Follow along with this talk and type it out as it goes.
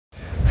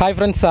Hi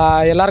friends,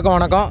 எல்லாருக்கும்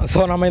வணக்கம்.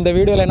 So நம்ம இந்த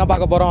வீடியோவில் என்ன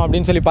பார்க்க போகிறோம்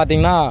அப்படின்னு சொல்லி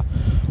பார்த்தீங்கன்னா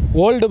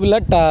old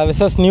bullet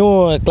versus new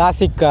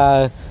classic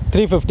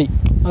 350.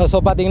 So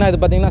பார்த்தீங்கன்னா இது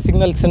பார்த்தீங்கன்னா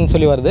சிக்னல்ஸ்ன்னு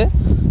சொல்லி வருது.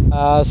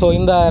 ஸோ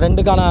இந்த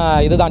ரெண்டுக்கான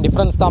இதுதான்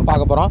டிஃப்ரென்ஸ் தான்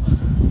பார்க்க போகிறோம்.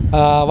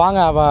 வாங்க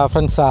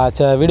ஃப்ரெண்ட்ஸ்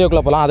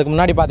வீடியோக்குள்ளே போகலாம். அதுக்கு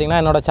முன்னாடி பார்த்தீங்கன்னா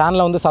என்னோடய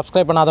சேனலை வந்து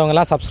சப்ஸ்கிரைப்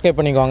பண்ணாதவங்கலாம் சப்ஸ்கிரைப்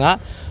பண்ணிக்கோங்க.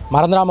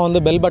 மறந்துடாமல்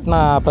வந்து பெல்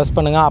பட்டனை ப்ரெஸ்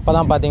பண்ணுங்கள். அப்போ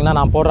தான் பார்த்தீங்கன்னா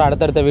நான் போடுற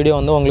அடுத்தடுத்த வீடியோ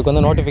வந்து உங்களுக்கு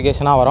வந்து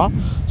நோட்டிஃபிகேஷனாக வரும்.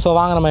 ஸோ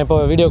வாங்க நம்ம இப்போ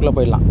வீடியோக்குள்ளே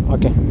போயிடலாம்.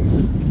 ஓகே.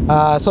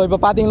 ஸோ இப்போ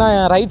பார்த்தீங்கன்னா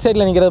ரைட்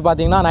சைடில் நிற்கிறது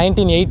பார்த்தீங்கன்னா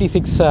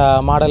 1986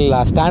 மாடல்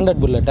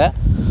ஸ்டாண்டர்ட் புல்லட்டு.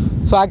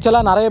 ஸோ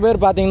ஆக்சுவலாக நிறைய பேர்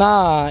பார்த்தீங்கன்னா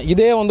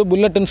இதே வந்து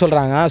புல்லட்டுன்னு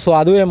சொல்கிறாங்க. ஸோ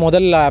அதுவே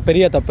முதல்ல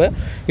பெரிய தப்பு.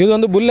 இது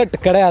வந்து புல்லட்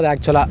கிடையாது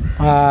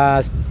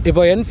ஆக்சுவலாக.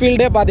 இப்போ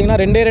என்ஃபீல்டே பார்த்தீங்கன்னா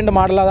ரெண்டு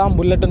மாடலாக தான்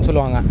புல்லட்டுன்னு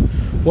சொல்லுவாங்க.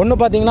 ஒன்று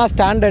பார்த்தீங்கன்னா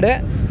ஸ்டாண்டர்டு,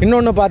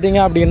 இன்னொன்று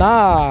பார்த்தீங்க அப்படின்னா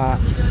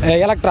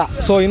எலக்ட்ரா.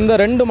 ஸோ இந்த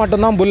ரெண்டு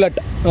மட்டும்தான் புல்லட்.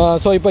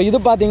 ஸோ இப்போ இது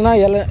பார்த்தீங்கன்னா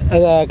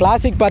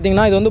கிளாசிக்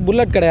பார்த்தீங்கன்னா இது வந்து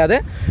புல்லட் கிடையாது,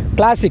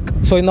 கிளாசிக்.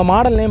 ஸோ இந்த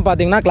மாடல் நேம்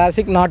பார்த்தீங்கன்னா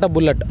classic, not a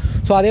bullet.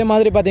 So அதே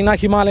மாதிரி பார்த்தீங்கன்னா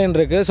ஹிமாலயன்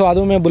இருக்குது. ஸோ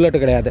அதுவுமே புல்லட்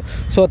கிடையாது.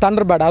 ஸோ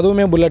தண்டர்பேர்ட்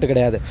அதுவுமே புல்லட்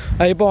கிடையாது.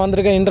 இப்போ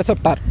வந்திருக்க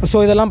இன்டர்செப்டார். ஸோ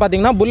இதெல்லாம்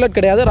பார்த்தீங்கன்னா புல்லட்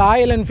கிடையாது,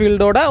 ராயல்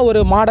என்ஃபீல்டோட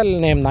ஒரு மாடல்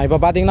நேம் தான். இப்போ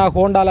பார்த்தீங்கன்னா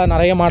ஹோண்டாவில்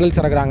நிறைய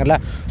மாடல்ஸ் இருக்கிறாங்கல்ல.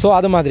 ஸோ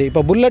அது மாதிரி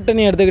இப்போ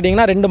புல்லட்டுன்னு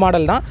எடுத்துக்கிட்டிங்கன்னா ரெண்டு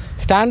மாடல் தான்,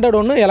 ஸ்டாண்டர்ட்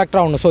ஒன்று,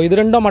 எலக்ட்ரா ஒன்று. ஸோ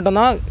இது ரெண்டும்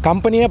மட்டும்தான்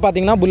கம்பெனியே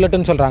பார்த்தீங்கன்னா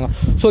புல்லட்டுன்னு சொல்கிறாங்க.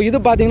 ஸோ இது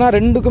பார்த்தீங்கன்னா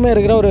ரெண்டுக்குமே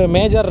இருக்கிற ஒரு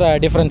மேஜர்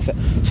டிஃப்ரென்ஸு.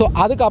 ஸோ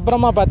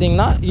அதுக்கப்புறமா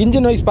பார்த்தீங்கன்னா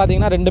இன்ஜின் வைஸ்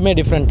பார்த்தீங்கன்னா ரெண்டுமே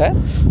டிஃப்ரெண்ட்டு.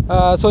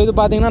 ஸோ இது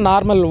பார்த்தீங்கன்னா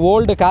normal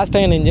old cost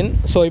iron engine.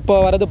 So இப்போ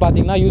வரது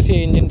பார்த்தீங்கன்னா யூசிஐ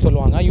இன்ஜின்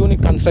சொல்லுவாங்க,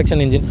 யூனிக்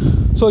கன்ஸ்ட்ரக்ஷன் இன்ஜின்.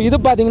 ஸோ இது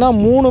பார்த்தீங்கன்னா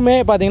மூணுமே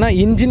பார்த்தீங்கன்னா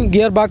engine,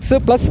 gear box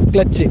plus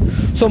clutch.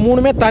 So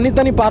மூணுமே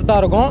தனித்தனி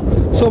பார்ட்டாக இருக்கும்.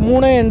 ஸோ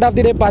மூணே எண்ட் ஆஃப்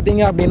தி டே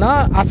பார்த்தீங்க அப்படின்னா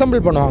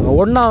அசம்பிள் பண்ணுவாங்க,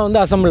 ஒன்றா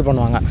வந்து அசம்பிள்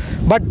பண்ணுவாங்க.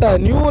 பட்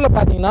நியூவில்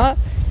பார்த்தீங்கன்னா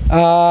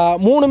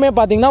மூணுமே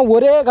பார்த்தீங்கன்னா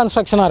ஒரே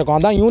கன்ஸ்ட்ரக்ஷனாக இருக்கும்.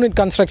 அதான் யூனிட்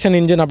கன்ஸ்ட்ரக்ஷன்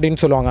இன்ஜின் அப்படின்னு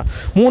சொல்லுவாங்க.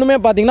 மூணுமே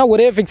பார்த்தீங்கன்னா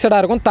ஒரே ஃபிக்ஸடாக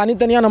இருக்கும்,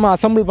 தனித்தனியாக நம்ம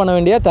அசம்பிள் பண்ண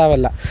வேண்டிய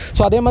தேவையில்லை.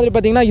 ஸோ அதே மாதிரி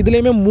பார்த்தீங்கன்னா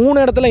இதுலேயுமே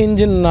 3 இடத்துல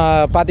இன்ஜின்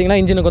பார்த்தீங்கன்னா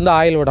இன்ஜினுக்கு வந்து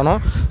ஆயில்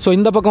விடணும். ஸோ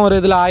இந்த பக்கம் ஒரு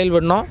இதில் ஆயில்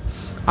விடணும்,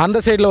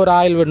 அந்த சைடில் ஒரு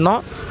ஆயில் விடணும்.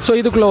 ஸோ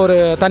இதுக்குள்ளே ஒரு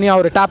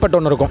தனியாக ஒரு டேப்பட்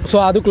ஒன்று இருக்கும். ஸோ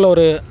அதுக்குள்ளே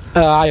ஒரு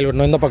ஆயில்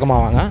விடணும். இந்த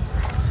பக்கமாக வாங்க,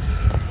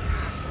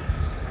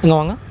 இங்கே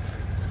வாங்க.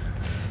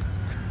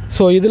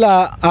 ஸோ இதில்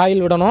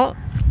ஆயில் விடணும்,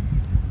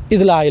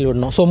 இதில் ஆயில்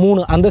விடணும். ஸோ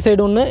 3, அந்த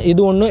சைடு ஒன்று,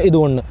 இது ஒன்று, இது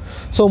ஒன்று.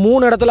 ஸோ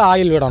 3 இடத்துல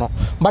ஆயில் விடணும்.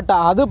 பட்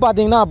அது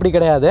பார்த்திங்கன்னா அப்படி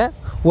கிடையாது,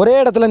 ஒரே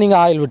இடத்துல நீங்கள்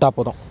ஆயில் விட்டால்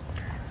போதும்.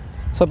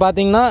 ஸோ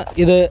பார்த்திங்கன்னா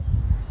இது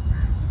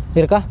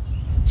இருக்கா.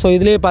 ஸோ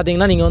இதுலேயே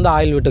பார்த்திங்கன்னா நீங்கள் வந்து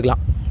ஆயில்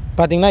விட்டுக்கலாம்.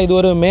 பார்த்திங்கன்னா இது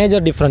ஒரு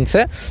மேஜர்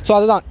டிஃப்ரென்ஸு. ஸோ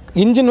அதுதான்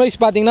இன்ஜின்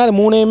வைஸ் பார்த்திங்கன்னா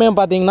மூணையுமே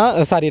பார்த்திங்கன்னா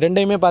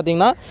ரெண்டையுமே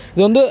பார்த்திங்கன்னா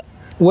இது வந்து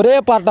ஒரே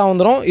பார்ட்டாக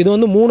வந்துடும், இது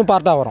வந்து 3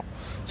 பார்ட்டாக வரும்.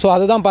 ஸோ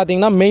அதுதான்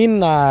பார்த்தீங்கன்னா மெயின்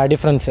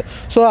டிஃப்ரென்ஸு.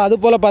 ஸோ அது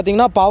போல்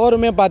பார்த்தீங்கன்னா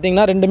பவருமே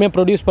பார்த்தீங்கன்னா ரெண்டுமே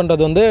ப்ரொடியூஸ்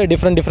பண்ணுறது வந்து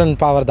டிஃப்ரெண்ட்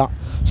பவர் தான்.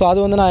 ஸோ அது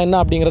வந்து நான் என்ன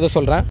அப்படிங்கிறத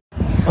சொல்கிறேன்.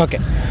 ஓகே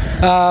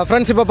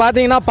ஃப்ரெண்ட்ஸ், இப்போ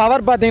பார்த்தீங்கன்னா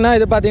பவர் பார்த்தீங்கன்னா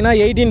இது பார்த்தீங்கன்னா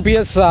 18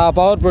 PS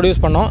பவர்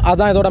ப்ரொடியூஸ் பண்ணோம்.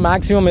 அதுதான் இதோட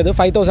மேக்ஸிமம். இது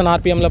 5000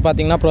 RPMல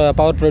பார்த்தீங்கன்னா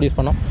பவர் ப்ரொடியூஸ்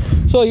பண்ணோம்.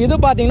 ஸோ இது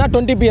பார்த்தீங்கன்னா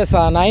 20 PS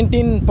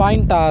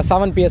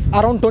 19.7 PS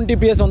அரௌண்ட் 20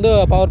 PS வந்து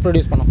பவர்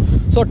ப்ரொடியூஸ் பண்ணோம்.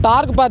 ஸோ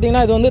டார்க்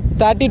பார்த்தீங்கன்னா இது வந்து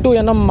 32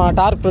 Nm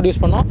டார்க் ப்ரொடியூஸ்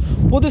பண்ணோம்.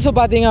 புதுசு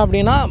பார்த்தீங்க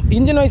அப்படின்னா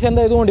இன்ஜின் வைஸ்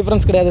எந்த இதுவும்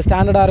டிஃப்ரென்ஸ் கிடையாது.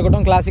 ஸ்டாண்டர்டாக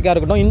இருக்கட்டும், கிளாசிக்காக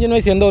இருக்கட்டும், இன்ஜின்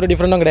வைஸ் எந்த ஒரு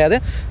டிஃப்ரெண்ட்டும் கிடையாது.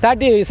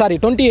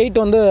 28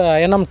 வந்து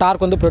Nm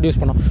டார்க் வந்து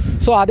ப்ரொடியூஸ் பண்ணோம்.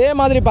 ஸோ அதே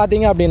மாதிரி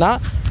பார்த்தீங்க அப்படின்னா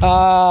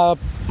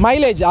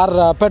mileage R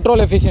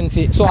petrol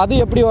efficiency. So அது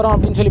எப்படி வரும்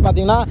அப்படின்னு சொல்லி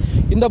பார்த்தீங்கன்னா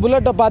இந்த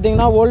புல்லட்டை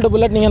பார்த்தீங்கன்னா ஓல்டு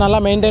புல்லட் நீங்கள் நல்லா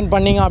மெயின்டைன்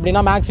பண்ணிங்க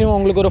அப்படின்னா மேக்ஸிமம்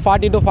உங்களுக்கு ஒரு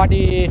 40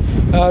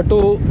 to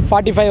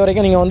 45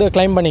 வரைக்கும் நீங்கள் வந்து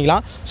கிளைம்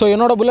பண்ணிக்கலாம். ஸோ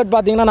என்னோடய புல்லட்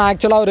பார்த்தீங்கன்னா நான்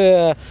ஆக்சுவலாக ஒரு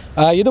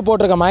இது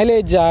போட்டிருக்கேன்,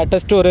 மைலேஜ்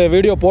டெஸ்ட் ஒரு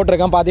வீடியோ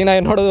போட்டிருக்கேன். பார்த்தீங்கன்னா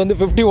என்னோடது வந்து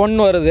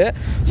 51 வருது.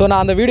 ஸோ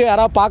நான் அந்த வீடியோ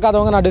யாராவது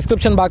பார்க்காதவங்க நான்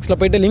டிஸ்கிரிப்ஷன் பாக்ஸில்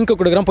போய்ட்டு லிங்க்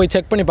கொடுக்குறேன், போய்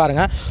செக் பண்ணி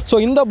பாருங்கள். ஸோ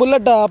இந்த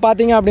புல்லட்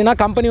பார்த்தீங்க அப்படின்னா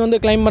கம்பெனி வந்து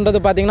கிளைம்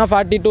பண்ணுறது பார்த்தீங்கன்னா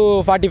 40 to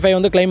 45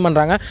 வந்து கிளைம்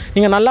பண்ணுறாங்க.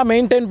 நீங்கள் நல்லா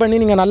மெயின்டைன் பண்ணி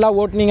நீங்கள் நல்லா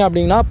ஓட்டினீங்க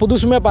அப்படின்னா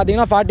புதுசுமே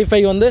பார்த்தீங்கன்னா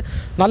 45 வந்து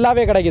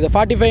நல்லாவே கிடைக்கிது.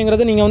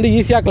 45ங்கிறது நீங்கள் வந்து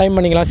ஈஸியாக கிளைம்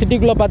பண்ணிக்கலாம்.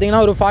 சிட்டிக்குள்ளே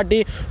பார்த்தீங்கன்னா ஒரு 40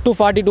 to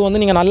 42 வந்து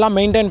நீங்கள் நல்லா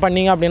மெயின்டைன்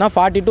பண்ணிங்க அப்படின்னா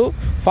 40 to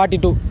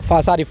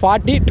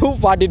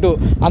 42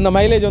 அந்த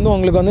மைலேஜ் வந்து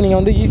உங்களுக்கு வந்து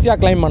நீங்கள் வந்து ஈஸியாக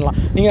கிளைம் பண்ணலாம்.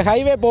 நீங்கள்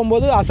ஹைவே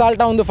போகும்போது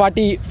அசால்ட்டாக வந்து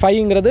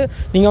 45ங்கிறது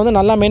நீங்கள் வந்து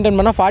நல்லா மெயின்டைன்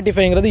பண்ணால்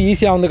 45ங்கிறது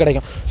ஈஸியாக வந்து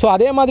கிடைக்கும். ஸோ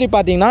அதே மாதிரி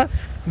பார்த்தீங்கன்னா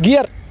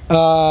கியர்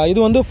இது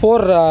வந்து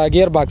 4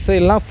 கியர் பாக்ஸு,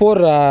 இல்லைனா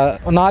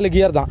 4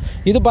 கியர் தான்.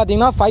 இது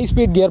பார்த்தீங்கன்னா 5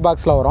 ஸ்பீட் கியர்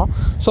பாக்ஸில் வரும்.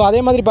 ஸோ அதே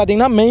மாதிரி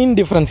பார்த்தீங்கன்னா மெயின்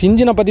டிஃப்ரென்ஸ்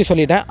இன்ஜினை பற்றி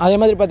சொல்லிட்டேன். அதே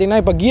மாதிரி பார்த்தீங்கன்னா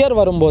இப்போ கியர்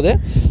வரும்போது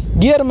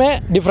கியருமே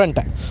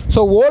டிஃப்ரெண்ட்டு. ஸோ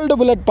ஓல்டு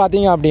புல்லட்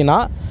பார்த்தீங்க அப்படின்னா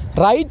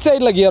ரைட்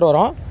சைடில் கியர்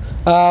வரும்,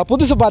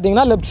 புதுசு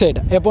பார்த்தீங்கன்னா லெஃப்ட் சைடு.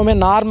 எப்போவுமே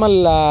நார்மல்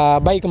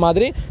பைக்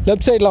மாதிரி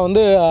லெஃப்ட் சைடில்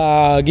வந்து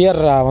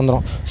கியர்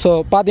வந்துடும். ஸோ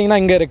பார்த்தீங்கன்னா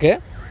இங்கே இருக்குது.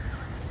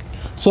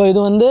 ஸோ இது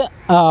வந்து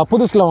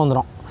புதுசில்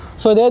வந்துடும்.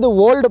 ஸோ இதே இது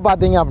ஓல்டு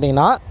பார்த்தீங்க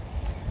அப்படின்னா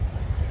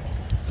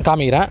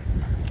காமிக்கிறேன்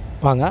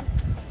வாங்க.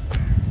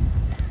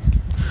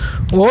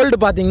 ஓல்டு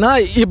பார்த்தீங்கன்னா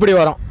இப்படி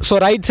வரும். ஸோ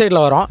ரைட் சைடில்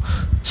வரும்.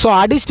 ஸோ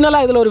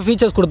அடிஷ்னலாக இதில் ஒரு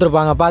ஃபீச்சர்ஸ்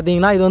கொடுத்துருப்பாங்க.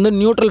 பார்த்தீங்கன்னா இது வந்து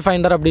நியூட்ரல்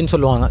ஃபைண்டர் அப்படின்னு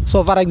சொல்லுவாங்க. ஸோ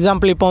ஃபார்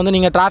எக்ஸாம்பிள் இப்போ வந்து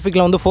நீங்கள்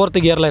டிராஃபிக்கில் வந்து 4th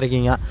கியரில்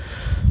இருக்கீங்க,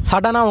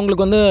 சடனாக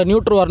உங்களுக்கு வந்து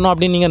நியூட்ரு வரணும்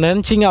அப்படின்னு நீங்கள்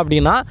நினச்சிங்க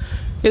அப்படின்னா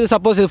இது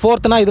சப்போஸ் இது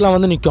ஃபோர்த்துனா இதில்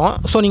வந்து நிற்கும்.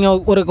 ஸோ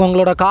நீங்கள்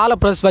உங்களோட காலை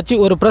ப்ரெஸ் வச்சு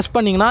ஒரு ப்ரெஸ்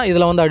பண்ணிங்கன்னா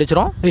இதில் வந்து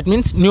அடிச்சிடும். இட்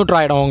மீன்ஸ் நியூட்ரல்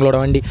ஆகிடும் உங்களோட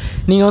வண்டி.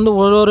 நீங்கள் வந்து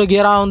ஒரு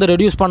கியராக வந்து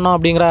ரெடியூஸ் பண்ணோம்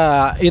அப்படிங்கிற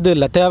இது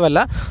இல்லை,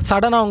 தேவையில்லை.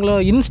 சடனாக உங்களை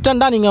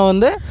இன்ஸ்டண்ட்டாக நீங்கள்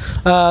வந்து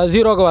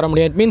ஜீரோக்கு வர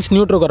முடியும். இட் மீன்ஸ்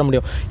நியூட்ருக்கு வர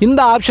முடியும். இந்த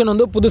ஆப்ஷன்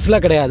வந்து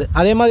புதுசில் கிடையாது.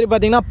 அதே மாதிரி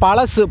பார்த்திங்கன்னா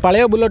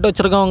பழைய புல்லட்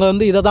வச்சுருக்கவங்க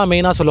வந்து இதை தான்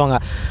மெயினாக சொல்லுவாங்க.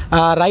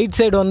 ரைட்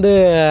சைடு வந்து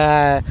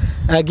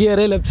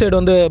கியரு, லெஃப்ட் சைடு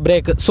வந்து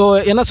பிரேக்கு. ஸோ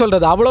என்ன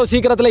சொல்கிறது, அவ்வளோ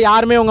சீக்கிரத்தில்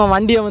யாருமே உங்கள்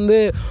வண்டியை வந்து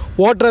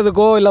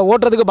ஓட்டுறதுக்கோ இல்லை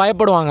ஓட்டுறதுக்கு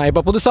பயப்படுவாங்க.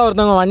 இப்போ புதுசாக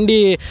ஒருத்தவங்க வண்டி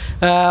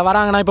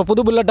வராங்கன்னா, இப்போ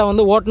புது புல்லட்டை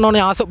வந்து ஓட்டணுன்னு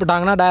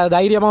ஆசைப்பட்டாங்கன்னா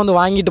தைரியமாக வந்து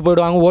வாங்கிட்டு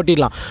போயிடுவாங்க,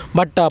 ஓட்டிடலாம்.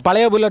 பட்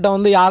பழைய புல்லட்டை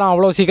வந்து யாரும்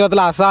அவ்வளோ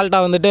சீக்கிரத்தில்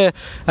அசால்ட்டாக வந்துட்டு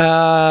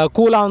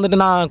கூலாக வந்துட்டு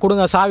நான்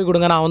கொடுங்க, சாவி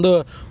கொடுங்க, நான் வந்து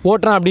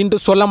ஓட்டுறேன் அப்படின்ட்டு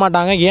சொல்ல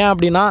மாட்டாங்க. ஏன்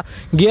அப்படின்னா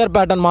கியர்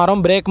பேட்டர்ன்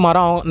மாறும், பிரேக்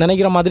மாறும்,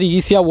 நினைக்கிற மாதிரி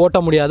ஈஸியாக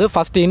ஓட்ட முடியாது.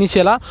 ஃபஸ்ட்டு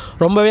இனிஷியலாக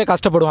ரொம்பவே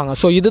கஷ்டப்படுவாங்க.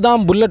 ஸோ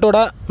இதுதான் புல்லட்டோட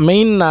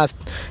மெயின்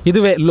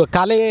இதுவே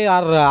கலையே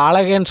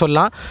அழகேன்னு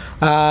சொல்லலாம்,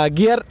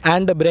 கியர்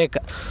அண்ட் பிரேக்.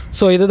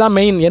 ஸோ இதுதான்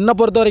மெயின். என்னை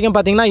பொறுத்த வரைக்கும்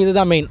பார்த்திங்கன்னா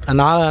இதுதான் மெயின்.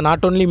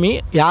 நாட் ஒன்லி மீ,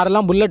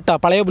 யாரெல்லாம்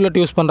பழைய புல்லட்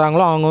யூஸ்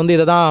பண்ணுறாங்களோ அவங்க வந்து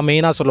இதை தான்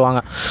மெயினாக சொல்லுவாங்க.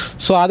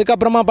 ஸோ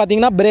அதுக்கப்புறமா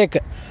பார்த்திங்கன்னா பிரேக்.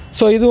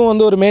 ஸோ இதுவும்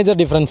வந்து ஒரு மேஜர்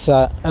டிஃப்ரென்ஸ்.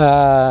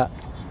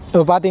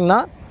 இப்போ பார்த்திங்கன்னா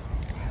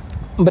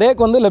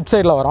பிரேக் வந்து லெஃப்ட்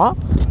சைடில் வரும்.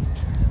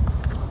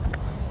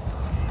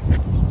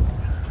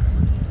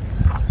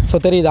 ஸோ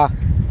தெரியுதா?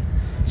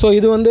 ஸோ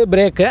இது வந்து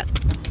பிரேக்கு.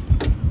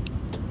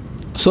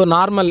 ஸோ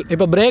நார்மல்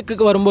இப்போ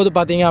பிரேக்குக்கு வரும்போது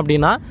பார்த்தீங்க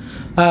அப்படின்னா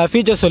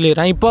ஃபீச்சர்ஸ்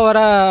சொல்லிடுறேன். இப்போ வர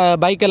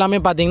பைக் எல்லாமே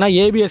பார்த்தீங்கன்னா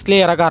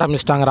ஏபிஎஸ்லேயே இறக்க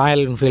ஆரம்பிச்சிட்டாங்க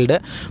ராயல் என்ஃபீல்டு.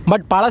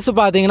 பட் பழசு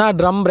பார்த்தீங்கன்னா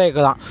ட்ரம்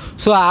பிரேக்கு தான்.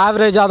 ஸோ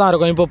ஆவரேஜாக தான்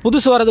இருக்கும். இப்போ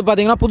புதுசு வரது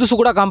பார்த்தீங்கன்னா புதுசு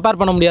கூட கம்பேர்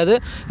பண்ண முடியாது.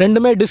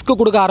 ரெண்டுமே டிஸ்க்கு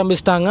கொடுக்க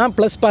ஆரம்பிச்சிட்டாங்க.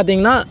 ப்ளஸ்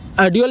பார்த்தீங்கன்னா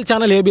டியூவல்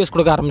சேனல் ஏபிஎஸ்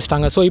கொடுக்க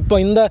ஆரம்பிச்சிட்டாங்க. ஸோ இப்போ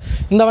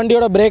இந்த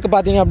வண்டியோட பிரேக்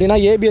பார்த்தீங்க அப்படின்னா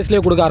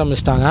ஏபிஎஸ்லேயே கொடுக்க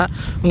ஆரம்பிச்சிட்டாங்க.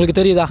 உங்களுக்கு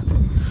தெரியுதா?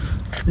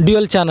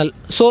 Dual channel.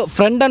 So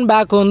front and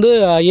back வந்து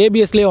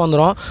ஏபிஎஸ்லேயே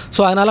வந்துடும்.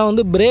 ஸோ அதனால்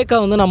வந்து பிரேக்கை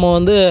வந்து நம்ம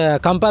வந்து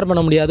கம்பேர்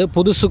பண்ண முடியாது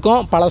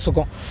புதுசுக்கும்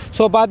பழசுக்கும்.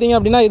 ஸோ பார்த்திங்க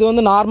அப்படின்னா இது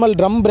வந்து நார்மல்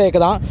ட்ரம் பிரேக்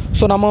தான்.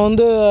 ஸோ நம்ம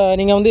வந்து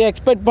நீங்கள் வந்து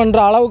எக்ஸ்பெக்ட்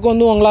பண்ணுற அளவுக்கு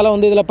வந்து உங்களால்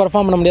வந்து இதில்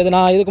பெர்ஃபார்ம் பண்ண முடியாது.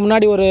 நான் இதுக்கு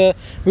முன்னாடி ஒரு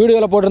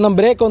வீடியோவில் போட்டிருந்தேன்,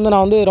 பிரேக் வந்து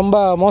நான் வந்து ரொம்ப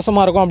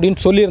மோசமாக இருக்கும்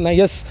அப்படின்னு சொல்லியிருந்தேன்.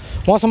 எஸ்,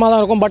 மோசமாக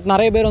தான் இருக்கும். பட்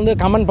நிறைய பேர் வந்து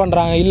கமெண்ட்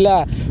பண்ணுறாங்க, இல்லை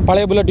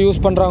பழைய புல்லட்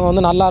யூஸ் பண்ணுறவங்க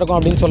வந்து நல்லாயிருக்கும்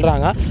அப்படின்னு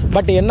சொல்கிறாங்க.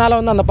 பட் என்னால்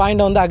வந்து அந்த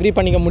பாயிண்ட்டை வந்து அக்ரி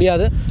பண்ணிக்க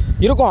முடியாது.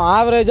 இருக்கும்,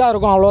 ஆவரேஜாக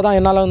இருக்கும், அவ்வளோதான்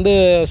என்னால் வந்து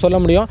சொல்ல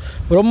முடியும்.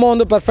 ரொம்ப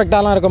வந்து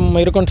பெர்ஃபெக்டாலாம்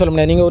இருக்குன்னு சொல்ல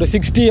முடியாது. நீங்கள் ஒரு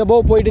 60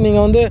 above போயிட்டு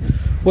நீங்கள் வந்து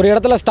ஒரு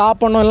இடத்துல ஸ்டாப்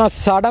பண்ணோம், இல்லை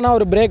சடனாக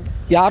ஒரு பிரேக்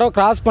யாரோ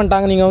கிராஸ்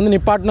பண்ணிட்டாங்க, நீங்கள் வந்து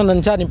நிப்பாட்டணும்னு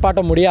நினச்சா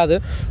நிப்பாட்ட முடியாது.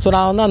 ஸோ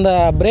நான் வந்து அந்த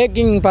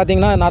பிரேக்கிங்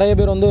பார்த்திங்கன்னா நிறைய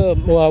பேர் வந்து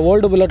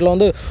ஓல்டு புல்லட்டில்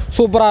வந்து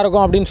சூப்பராக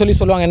இருக்கும் அப்படின்னு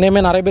சொல்லுவாங்க.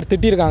 என்னையுமே நிறைய பேர்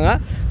திட்டிருக்காங்க.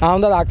 நான்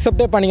வந்து அதை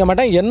அக்செப்டே பண்ணிக்க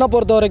மாட்டேன். என்னை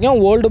பொறுத்த வரைக்கும்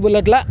ஓல்டு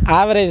புல்லட்டில்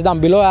ஆவரேஜ்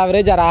தான், பிலோ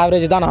ஆவரேஜ் ஆர்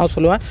ஆவரேஜ் தான் நான்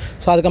சொல்லுவேன்.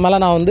 ஸோ அதுக்கு மேலே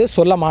நான் வந்து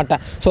சொல்ல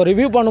மாட்டேன். ஸோ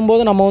ரிவ்யூ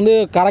பண்ணும்போது நம்ம வந்து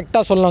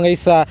கரெக்டாக சொல்லணும்.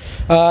 கைஸ்,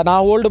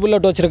 நான் ஓல்டு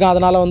புல்லட் வச்சுருக்கேன்,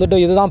 அதனால்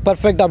வந்துட்டு இதுதான்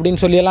பெர்ஃபெக்ட்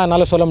அப்படின்னு சொல்லியெல்லாம்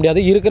என்னால் சொல்ல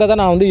முடியாது. இருக்கிறத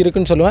நான் வந்து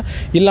இருக்குன்னு சொல்லுவேன்,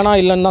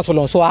 இல்லைன்னு தான்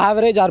சொல்லுவேன். So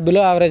average are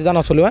below average தான்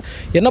நான் சொல்லுவேன்.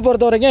 என்னை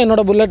பொறுத்த வரைக்கும் என்னோடய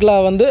புல்லட்டில்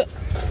வந்து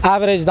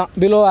ஆவரேஜ் தான்,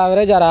 பிலோ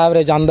ஆவரேஜ் ஆர்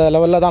ஆவரேஜ் அந்த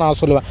லெவலில் தான் நான்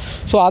சொல்லுவேன்.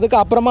 ஸோ அதுக்கு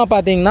அப்புறமா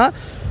பார்த்தீங்கன்னா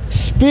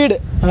ஸ்பீடு.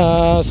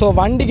 ஸோ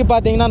வண்டிக்கு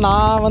பார்த்தீங்கன்னா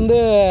நான் வந்து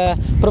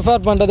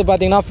ப்ரிஃபர் பண்ணுறது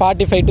பார்த்தீங்கன்னா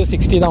 45 to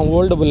 60 தான்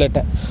ஓல்டு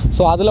புல்லட்டு.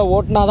 ஸோ அதில்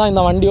ஓட்டினா தான்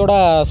இந்த வண்டியோட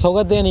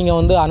சுகத்தையே நீங்கள்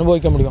வந்து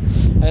அனுபவிக்க முடியும்.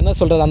 என்ன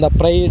சொல்கிறது, அந்த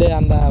ப்ரைடு,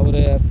 அந்த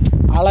ஒரு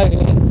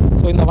அழகு.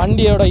 ஸோ இந்த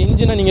வண்டியோட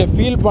இன்ஜினை நீங்கள்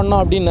ஃபீல்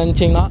பண்ணோம் அப்படின்னு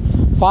நினச்சிங்கன்னா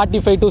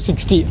 45 to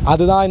 60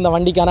 அதுதான் இந்த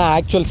வண்டிக்கான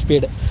ஆக்சுவல்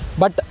ஸ்பீடு.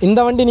 பட் இந்த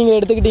வண்டி நீங்கள்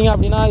எடுத்துக்கிட்டிங்க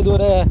அப்படின்னா இது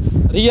ஒரு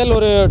ரியல்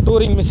ஒரு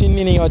டூரிங் மிஷின்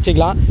நீங்கள்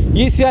வச்சுக்கலாம்.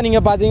 ஈஸியாக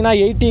நீங்கள் பார்த்தீங்கன்னா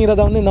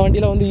 80ங்கிறத வந்து இந்த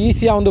வண்டியில் வந்து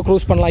ஈஸியாக வந்து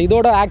க்ரூஸ் பண்ணலாம்.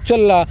 இதோட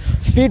ஆக்சுவல்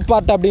ஸ்வீட்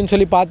பார்ட் அப்படின்னு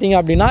சொல்லி பார்த்தீங்க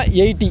அப்படின்னா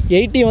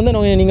 80 வந்து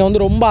நீங்கள்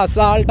வந்து ரொம்ப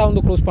அசால்ட்டாக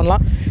வந்து க்ரூஸ்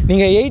பண்ணலாம்.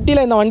 நீங்கள்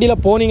 80ல் இந்த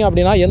வண்டியில் போனீங்க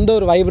அப்படின்னா எந்த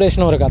ஒரு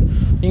வைப்ரேஷனும் இருக்காது.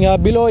 நீங்கள்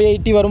பிலோ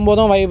 80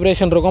 வரும்போதும்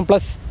வைப்ரேஷன் இருக்கும்.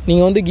 ப்ளஸ்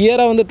நீங்கள் வந்து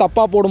கியரை வந்து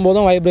தப்பாக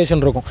போடும்போதும்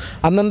வைப்ரேஷன் இருக்கும்.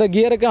 அந்தந்த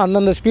கியருக்கு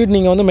அந்தந்த ஸ்பீட்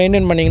நீங்கள் வந்து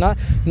மெயின்டைன் பண்ணிங்கன்னா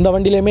இந்த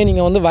வண்டியிலையுமே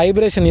நீங்கள் வந்து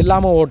வைப்ரேஷன்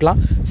இல்லாமல் ஓட்டலாம்.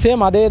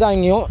 சேம் அதே தான்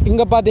இங்கேயும்.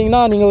 இங்கே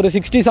பார்த்தீங்கன்னா நீங்கள் ஒரு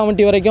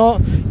 60-70 வரைக்கும்,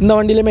 இந்த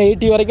வண்டியிலையுமே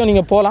 80 வரைக்கும்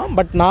நீங்கள் போகலாம்.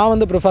 பட் நான்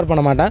வந்து ப்ரிஃபர்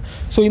பண்ண மாட்டேன்.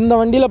 ஸோ இந்த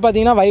வண்டியில்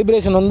பார்த்தீங்கன்னா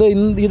வைப்ரேஷன் வந்து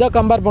இதை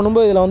கம்பேர்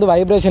பண்ணும்போது இதில் வந்து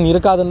வைப்ரேஷன்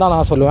இருக்காதுன்னு தான்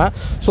நான் சொல்லுவேன்.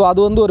 ஸோ அது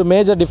வந்து ஒரு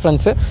மேஜர்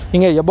டிஃப்ரென்ஸு.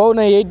 நீங்கள் எபவ்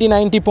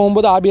 80-90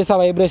 போகும்போது ஆப்வியஸாக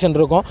வைப்ரேஷன்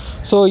இருக்கும்.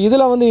 ஸோ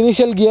இதில் வந்து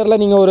இனிஷியல் கியரில்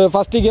நீங்கள் ஒரு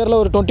ஃபஸ்ட்டு கியரில்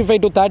ஒரு 25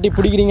 to 30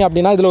 பிடிக்கிறீங்க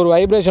அப்படின்னா இதில் ஒரு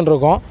வைப்ரேஷன்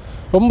இருக்கும்,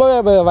 ரொம்பவே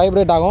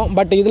வைப்ரேட் ஆகும்.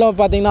 பட் இதில்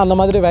பார்த்திங்கன்னா அந்த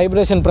மாதிரி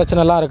வைப்ரேஷன்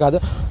பிரச்சனைலாம் இருக்காது.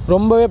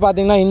 ரொம்பவே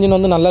பார்த்திங்கன்னா இன்ஜின்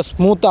வந்து நல்லா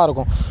ஸ்மூத்தாக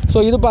இருக்கும்.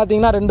 ஸோ இது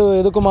பார்த்திங்கன்னா ரெண்டு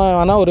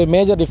இதுக்குமான ஒரு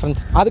மேஜர்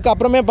டிஃப்ரென்ஸ்.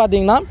 அதுக்கப்புறமே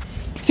பார்த்திங்கன்னா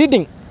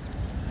சீட்டிங்,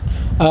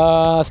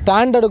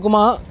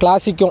 ஸ்டாண்டர்டுக்குமா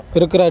கிளாசிக்கும்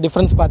இருக்கிற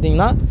டிஃப்ரென்ஸ்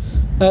பார்த்திங்கன்னா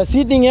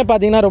சீட்டிங்கே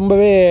பார்த்திங்கன்னா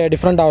ரொம்பவே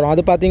டிஃப்ரெண்ட்டாக வரும்.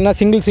 அது பார்த்திங்கன்னா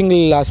சிங்கிள்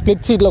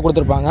ஸ்ப்ளிட் சீட்டில்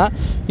கொடுத்துருப்பாங்க.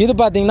 இது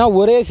பார்த்திங்கன்னா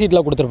ஒரே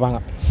சீட்டில் கொடுத்துருப்பாங்க.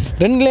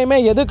 ரெண்டுலேயுமே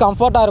எது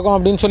கம்ஃபர்ட்டாக இருக்கும்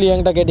அப்படின்னு சொல்லி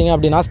என்கிட்ட கேட்டிங்க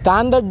அப்படின்னா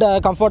ஸ்டாண்டர்ட்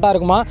கம்ஃபர்ட்டாக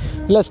இருக்குமா,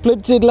 இல்லை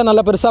ஸ்ப்ளிட் சீட்டில்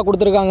நல்லா பெருசாக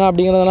கொடுத்துருக்காங்க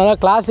அப்படிங்கிறதுனால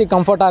கிளாசிக்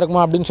கம்ஃபர்ட்டாக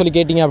இருக்குமா அப்படின்னு சொல்லி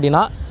கேட்டிங்க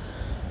அப்படின்னா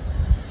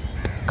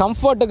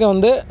கம்ஃபர்ட்டுக்கு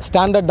வந்து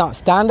ஸ்டாண்டர்ட் தான்.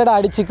 ஸ்டாண்டர்டாக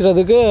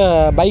அடிச்சிக்கிறதுக்கு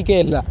பைக்கே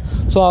இல்லை.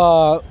 ஸோ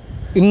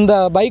இந்த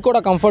பைக்கோட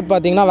கம்ஃபர்ட்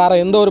பார்த்திங்கன்னா வேறு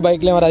எந்த ஒரு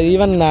பைக்லேயும் வராது.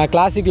 ஈவன்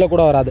கிளாசிக்கில்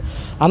கூட வராது.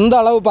 அந்த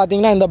அளவு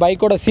பார்த்திங்கன்னா இந்த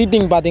பைக்கோட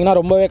சீட்டிங் பார்த்திங்கன்னா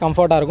ரொம்பவே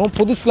கம்ஃபர்ட்டாக இருக்கும்.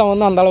 புதுசில்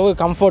வந்து அந்த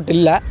அளவுக்கு கம்ஃபர்ட்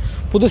இல்லை,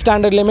 புது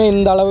ஸ்டாண்டர்ட்லேயுமே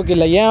இந்த அளவுக்கு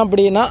இல்லை. ஏன்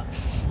அப்படின்னா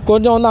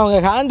கொஞ்சம் வந்து அவங்க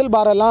ஹேண்டில்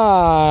பாரெல்லாம்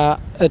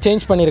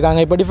சேஞ்ச் பண்ணியிருக்காங்க.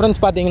 இப்போ டிஃப்ரென்ஸ்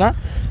பார்த்திங்கன்னா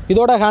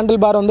இதோட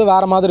ஹேண்டில் பார் வந்து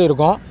வேறு மாதிரி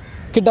இருக்கும்.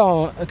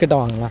 கிட்ட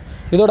வாங்க.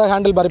 இதோட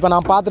ஹேண்டில் பார் இப்போ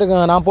நான்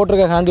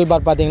போட்டிருக்க ஹேண்டில்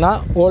பார் பார்த்திங்கன்னா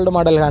old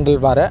model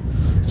handle bar.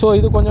 So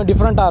இது கொஞ்சம்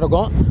டிஃப்ரெண்ட்டாக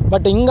இருக்கும்.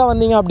 பட் இங்கே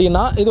வந்தீங்க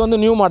அப்படின்னா இது வந்து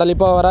நியூ மாடல்,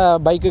 இப்போ வர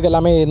பைக்குக்கு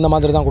எல்லாமே இந்த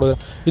மாதிரி தான்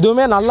கொடுக்குறோம்.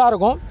 இதுவுமே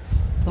நல்லாயிருக்கும்,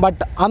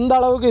 பட் அந்த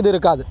அளவுக்கு இது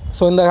இருக்காது.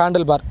 ஸோ இந்த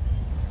ஹேண்டில் பார்,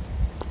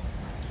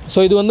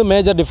 ஸோ இது வந்து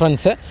மேஜர்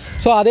டிஃப்ரென்ஸு.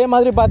 ஸோ அதே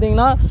மாதிரி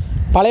பார்த்திங்கன்னா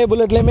பழைய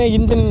புல்லட்லேயுமே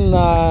இன்ஜின்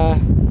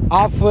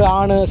ஆஃப்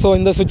ஆனு ஸோ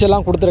இந்த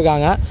சுவிட்செல்லாம்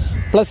கொடுத்துருக்காங்க.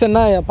 ப்ளஸ் என்ன,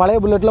 பழைய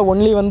புல்லட்டில்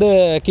ஒன்லி வந்து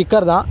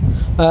கிக்கர் தான்.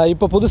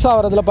 இப்போ புதுசாக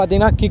வரதில்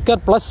பார்த்திங்கன்னா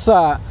கிக்கர் ப்ளஸ்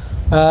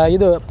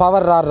இது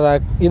பவர் ஆர்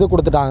இது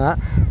கொடுத்துட்டாங்க,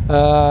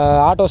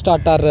 auto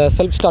start R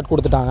self start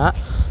கொடுத்துட்டாங்க.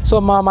 ஸோ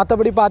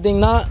மற்றபடி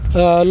பார்த்திங்கன்னா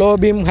லோ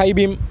பீம் ஹை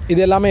பீம்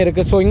இது எல்லாமே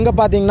இருக்குது. ஸோ இங்கே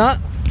பார்த்திங்கன்னா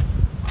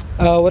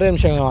ஒரே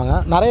நிமிஷம் வாங்க,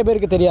 நிறைய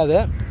பேருக்கு தெரியாது,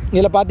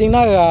 இதில்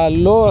பார்த்திங்கன்னா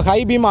high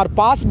beam R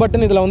pass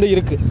button இதில் வந்து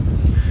இருக்குது.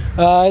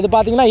 இது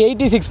பார்த்திங்கன்னா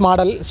 86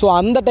 மாடல். ஸோ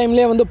அந்த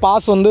டைம்லேயே வந்து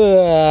பாஸ் வந்து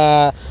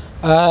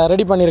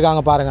ரெடி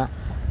பண்ணியிருக்காங்க பாருங்கள்.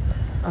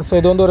 ஸோ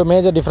இது வந்து ஒரு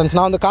மேஜர் டிஃப்ரென்ஸ்.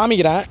 நான் வந்து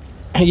காமிக்கிறேன்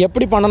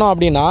எப்படி பண்ணணும்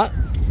அப்படின்னா,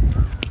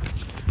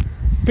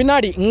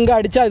 பின்னாடி இங்கே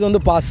அடித்தா இது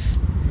வந்து பாஸ்.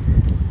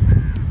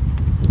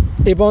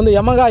 இப்போ வந்து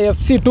Yamaha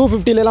FC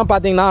 250லாம்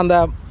பார்த்தீங்கன்னா அந்த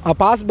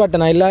பாஸ்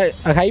பட்டனை இல்லை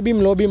ஹை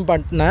பீம் லோ பீம்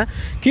பட்டனை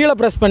கீழே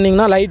ப்ரெஸ்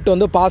பண்ணிங்கன்னா லைட்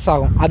வந்து பாஸ்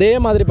ஆகும். அதே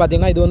மாதிரி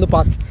பார்த்திங்கன்னா இது வந்து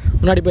பாஸ்.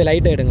 முன்னாடி போய்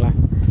லைட்டை எடுங்களேன்,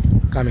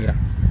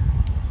 காமிக்கிறேன்,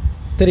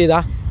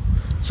 தெரியுதா?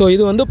 ஸோ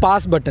இது வந்து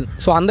பாஸ் பட்டன்.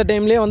 ஸோ அந்த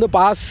டைம்லேயே வந்து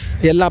பாஸ்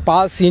எல்லாம்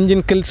பாஸ்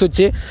இன்ஜின் கில்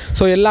சுவிட்சு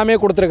ஸோ எல்லாமே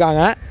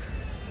கொடுத்துருக்காங்க.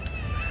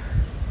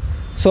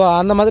 ஸோ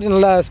அந்த மாதிரி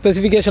நல்ல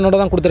ஸ்பெசிஃபிகேஷனோடு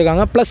தான்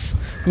கொடுத்துருக்காங்க. ப்ளஸ்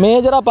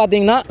மேஜராக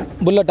பார்த்தீங்கன்னா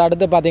புல்லட்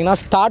அடுத்து பார்த்தீங்கன்னா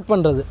ஸ்டார்ட்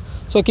பண்ணுறது.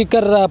 ஸோ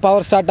கிக்கர்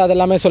பவர் ஸ்டார்ட் அது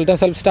எல்லாமே சொல்லிட்டேன்,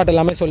 செல்ஃப் ஸ்டார்ட்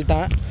எல்லாமே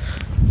சொல்லிட்டேன்.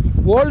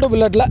 ஓல்டு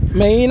புல்லட்டில்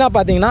மெயினாக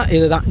பார்த்தீங்கன்னா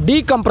இது தான்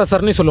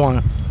டீகம்ப்ரஸர்னு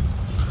சொல்லுவாங்க.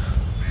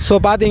 ஸோ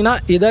பார்த்தீங்கன்னா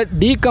இதை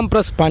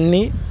டீகம்ப்ரஸ்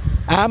பண்ணி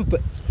ஆம்ப்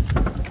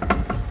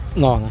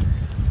வாங்க,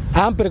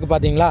 ஆம்ப் இருக்குது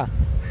பார்த்தீங்களா,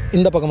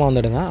 இந்த பக்கமாக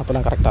வந்துடுங்க, அப்போ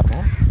தான் கரெக்டாக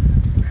இருக்கும்.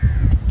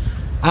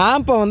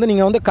 ஆம்பை வந்து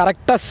நீங்கள் வந்து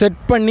கரெக்டாக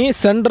செட் பண்ணி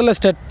சென்டரில்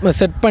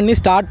செட் பண்ணி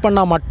ஸ்டார்ட்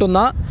பண்ணால்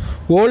மட்டும்தான்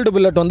ஓல்டு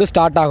புல்லட் வந்து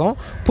ஸ்டார்ட் ஆகும்.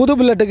 புது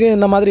புல்லட்டுக்கு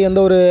இந்த மாதிரி எந்த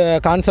ஒரு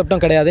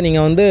கான்செப்டும் கிடையாது.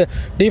 நீங்கள் வந்து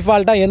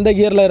டிஃபால்ட்டாக எந்த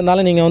கியரில்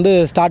இருந்தாலும் நீங்கள் வந்து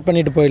ஸ்டார்ட்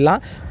பண்ணிவிட்டு போயிடலாம்.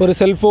 ஒரு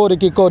செல்ஃபோ ஒரு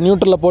கிக்கோ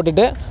நியூட்ரலில்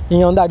போட்டுட்டு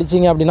நீங்கள் வந்து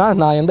அடிச்சிங்க அப்படின்னா,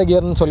 நான் எந்த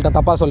கியர்னு சொல்லிட்டேன்,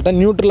 தப்பாக சொல்லிட்டேன்,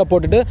 நியூட்ரலில்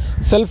போட்டுட்டு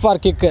செல்ஃப்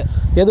ஆர் கிக்கு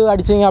எது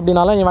அடிச்சிங்க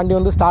அப்படின்னாலும் வண்டி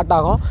வந்து ஸ்டார்ட்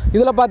ஆகும்.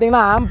 இதில்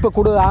பார்த்தீங்கன்னா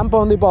ஆம்பை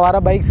வந்து இப்போ வர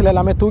பைக்ஸில்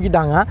எல்லாமே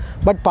தூக்கிட்டாங்க.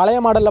 பட் பழைய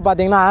மாடலில்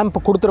பார்த்தீங்கன்னா ஆம்ப்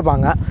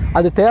கொடுத்துருப்பாங்க,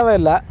 அது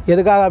தேவையில்லை.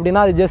 எதுக்காக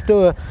அப்படின்னா அது ஜஸ்ட்டு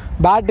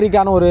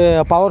பேட்டரிக்கான ஒரு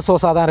பவர்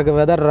சோர்ஸாக தான் இருக்குது.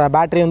 வெதர்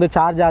பேட்டரி வந்து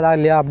சார்ஜ் ஆகுதா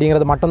இல்லையா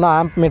அப்படிங்கிறது மட்டும்தான்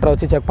ஆம்ப் மீட்டரை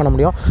வச்சு செக் பண்ண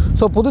முடியும்.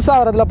 ஸோ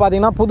புதுசாக வரதில்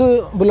பார்த்தீங்கன்னா புது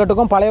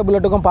புல்லட்டுக்கும் பழைய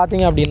புல்லட்டுக்கும்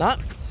பார்த்தீங்க அப்படின்னா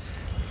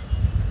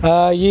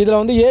இதில்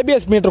வந்து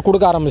ஏபிஎஸ் மீட்டர்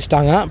கொடுக்க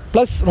ஆரம்பிச்சிட்டாங்க.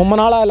 ப்ளஸ் ரொம்ப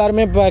நாளாக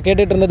எல்லாருமே இப்போ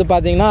கேட்டுகிட்டு இருந்தது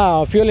பார்த்தீங்கன்னா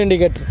ஃபியூல்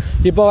இண்டிகேட்டர்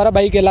இப்போ வர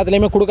பைக்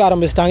எல்லாத்துலேயுமே கொடுக்க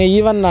ஆரம்பிச்சிட்டாங்க.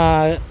 ஈவன்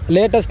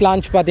லேட்டஸ்ட்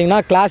லான்ச் பார்த்தீங்கன்னா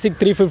கிளாசிக்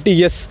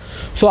 350S.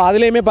 ஸோ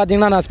அதுலேயுமே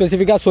பார்த்தீங்கன்னா நான்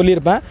ஸ்பெசிஃபிக்காக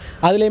சொல்லியிருப்பேன்,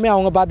 அதுலேயுமே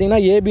அவங்க பார்த்தீங்கன்னா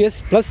ஏபிஎஸ்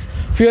ப்ளஸ்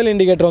ஃபியூல்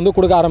இண்டிகேட்டர் வந்து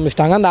கொடுக்க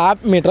ஆரம்பிச்சிட்டாங்க. அந்த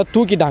ஆப் மீட்டரை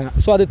தூக்கிட்டாங்க.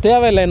 ஸோ அது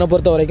தேவையில்லை என்னை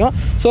பொறுத்த வரைக்கும்.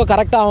 ஸோ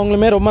கரெக்டாக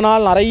அவங்களுமே ரொம்ப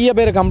நாள் நிறைய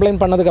பேர்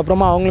கம்ப்ளைண்ட்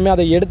பண்ணதுக்கப்புறமா அவங்களுமே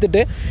அதை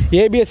எடுத்துகிட்டு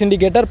ஏபிஎஸ்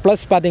இண்டிகேட்டர்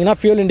ப்ளஸ் பார்த்தீங்கன்னா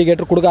ஃபியூல்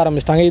இண்டிகேட்டர் கொடுக்க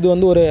ஆரம்பிச்சிட்டாங்க. இது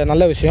வந்து ஒரு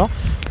நல்ல விஷயம்.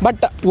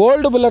 பட்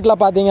ஓல்டு புல்லட்டில்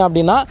பார்த்தீங்க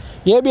அப்படின்னா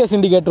ஏபிஎஸ்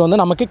இண்டிகேட்டர் வந்து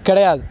நமக்கு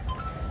கிடையாது.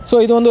 ஸோ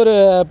இது வந்து ஒரு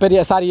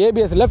பெரிய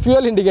ஏபிஎஸ்சில்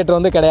ஃபியூல் இண்டிகேட்டர்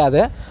வந்து கிடையாது.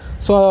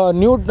 ஸோ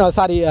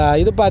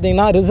இது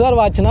பார்த்தீங்கன்னா ரிசர்வ்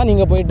ஆச்சுன்னா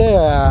நீங்கள் போய்ட்டு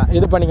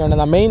இது பண்ணிக்க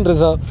வேண்டியது, மெயின்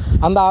ரிசர்வ்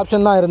அந்த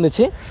ஆப்ஷன் தான்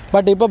இருந்துச்சு.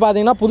 பட் இப்போ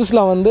பார்த்தீங்கன்னா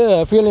புதுசில் வந்து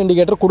ஃபியூல்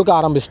இண்டிகேட்டர் கொடுக்க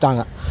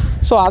ஆரம்பிச்சிட்டாங்க.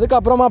 ஸோ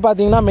அதுக்கப்புறமா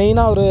பார்த்தீங்கன்னா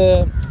மெயினாக ஒரு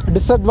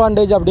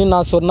டிஸ்அட்வான்டேஜ் அப்படின்னு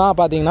நான் சொன்னால்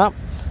பார்த்தீங்கன்னா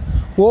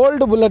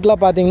ஓல்டு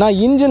புல்லட்டில் பார்த்தீங்கன்னா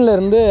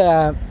இன்ஜின்லேருந்து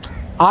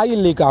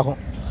ஆயில் லீக் ஆகும்.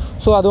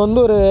 ஸோ அது வந்து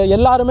ஒரு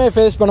எல்லாருமே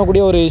ஃபேஸ்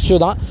பண்ணக்கூடிய ஒரு இஷ்யூ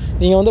தான்.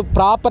 நீங்கள் வந்து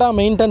ப்ராப்பராக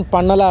மெயின்டைன்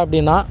பண்ணலை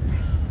அப்படின்னா,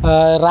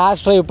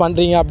 ரேஷ் ட்ரைவ்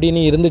பண்ணுறீங்க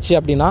அப்படின்னு இருந்துச்சு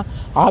அப்படின்னா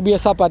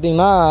ஆப்வியஸாக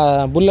பார்த்தீங்கன்னா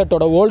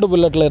ஓல்டு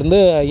புல்லட்டில் இருந்து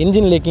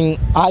இன்ஜின் லீக்கிங்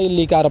ஆயில்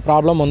லீக் ஆகிற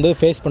ப்ராப்ளம் வந்து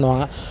ஃபேஸ்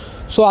பண்ணுவாங்க.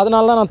 ஸோ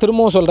அதனால தான் நான்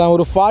திரும்பவும் சொல்கிறேன்,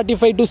 ஒரு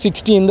 45 to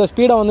 60 இந்த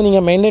ஸ்பீடை வந்து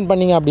நீங்கள் மெயின்டைன்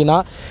பண்ணிங்க அப்படின்னா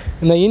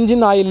இந்த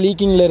இன்ஜின் ஆயில்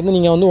லீக்கிங்லேருந்து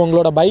நீங்கள் வந்து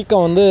உங்களோட பைக்கை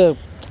வந்து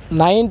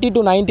 90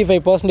 to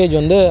 95%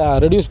 வந்து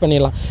ரெடியூஸ்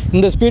பண்ணிடலாம்.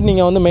 இந்த ஸ்பீட்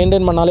நீங்கள் வந்து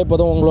மெயின்டைன் பண்ணாலே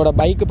போதும். உங்களோட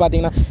பைக்கு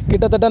பார்த்தீங்கன்னா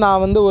கிட்டத்தட்ட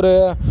நான் வந்து ஒரு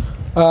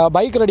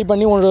பைக் ரெடி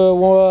பண்ணி ஒரு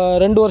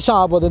 2 வருஷம்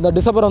ஆகுது. இந்த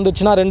டிசம்பர்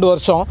வந்துச்சுன்னா 2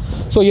 வருஷம்.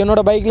 ஸோ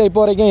என்னோடய பைக்கில்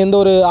இப்போ வரைக்கும் எந்த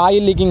ஒரு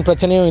ஆயில் லீக்கிங்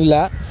பிரச்சனையும்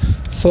இல்லை.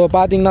 ஸோ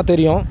பார்த்தீங்கன்னா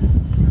தெரியும்,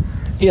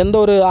 எந்த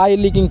ஒரு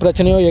ஆயில் லீக்கிங்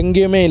பிரச்சனையும்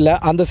எங்கேயுமே இல்லை.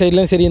 அந்த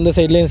சைட்லேயும் சரி இந்த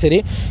சைட்லேயும் சரி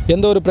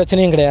எந்த ஒரு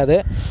பிரச்சனையும் கிடையாது.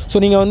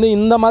 ஸோ நீங்கள் வந்து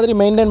இந்த மாதிரி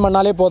மெயின்டைன்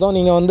பண்ணாலே போதும்.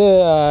 நீங்கள் வந்து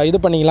இது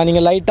பண்ணிக்கலாம்.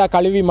 நீங்கள் லைட்டாக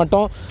கழுவி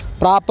மட்டும்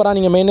ப்ராப்பராக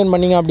நீங்கள் மெயின்டைன்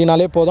பண்ணிங்க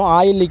அப்படின்னாலே போதும்.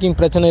 ஆயில் லீக்கிங்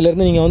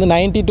பிரச்சனையிலேருந்து நீங்கள் வந்து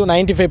 90 to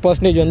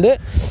 95% வந்து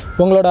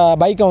உங்களோட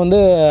பைக்கை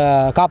வந்து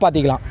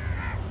காப்பாற்றிக்கலாம்.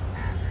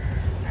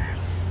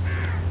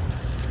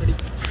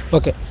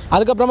 ஓகே,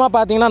 அதுக்கப்புறமா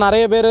பார்த்தீங்கன்னா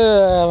நிறைய பேர்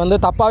வந்து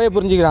தப்பாகவே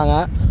புரிஞ்சுக்கிறாங்க.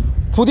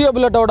 புதிய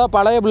புல்லட்டோட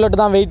பழைய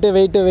புல்லட் தான்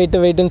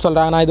வெயிட்டுன்னு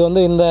சொல்கிறாங்க. நான் இது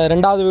வந்து இந்த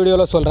 2வது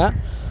வீடியோவில் சொல்கிறேன்.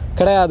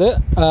 கிடையாது,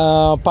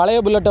 பழைய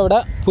புல்லட்டை விட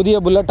புதிய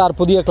புல்லட் ஆர்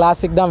புதிய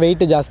கிளாசிக் தான்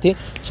வெயிட்டு ஜாஸ்தி.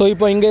 ஸோ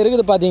இப்போ இங்கே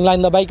இருக்குது பார்த்தீங்களா,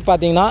 இந்த பைக்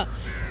பார்த்தீங்கன்னா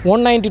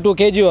 192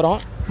 kg வரும்.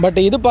 பட்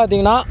இது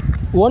பார்த்தீங்கன்னா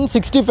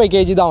 165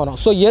 kg தான்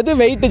வரும். ஸோ எது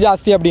வெயிட்டு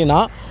ஜாஸ்தி அப்படின்னா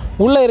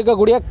உள்ளே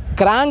இருக்கக்கூடிய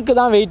கிராங்க்கு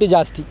தான் வெயிட்டு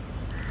ஜாஸ்தி.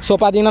 ஸோ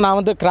பார்த்தீங்கன்னா நான்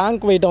வந்து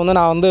கிராங்க் வெயிட்டை வந்து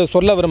நான் வந்து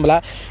சொல்ல விரும்பலை.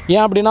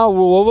 ஏன் அப்படின்னா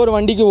ஒவ்வொரு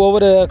வண்டிக்கு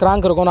ஒவ்வொரு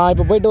கிராங்க் இருக்கும். நான்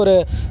இப்போ போய்ட்டு ஒரு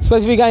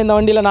ஸ்பெசிஃபிக்காக இந்த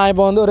வண்டியில் நான்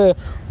இப்போ வந்து ஒரு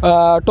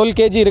 12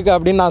 kg இருக்குது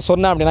அப்படின்னு நான்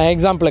சொன்னேன் அப்படின்னா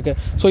எக்ஸாம்பிளுக்கு.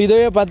 ஸோ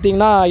இதுவே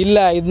பார்த்தீங்கன்னா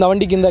இல்லை இந்த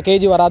வண்டிக்கு இந்த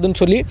கேஜி வராதுன்னு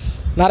சொல்லி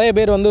நிறைய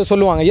பேர் வந்து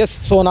சொல்லுவாங்க. எஸ்,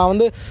 ஸோ நான்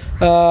வந்து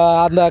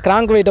அந்த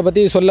கிராங்க் வெயிட்டை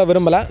பற்றி சொல்ல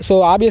விரும்பலை. ஸோ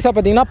ஆப்வியஸாக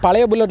பார்த்தீங்கன்னா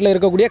பழைய புல்லட்டில்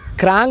இருக்கக்கூடிய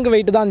கிராங்க்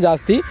வெயிட்டு தான்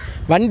ஜாஸ்தி,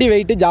 வண்டி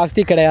வெயிட்டு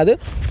ஜாஸ்தி கிடையாது.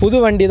 புது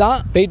வண்டி தான்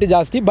வெயிட்டு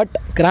ஜாஸ்தி. பட்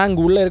கிராங்க்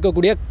உள்ளே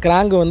இருக்கக்கூடிய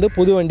கிராங்க் வந்து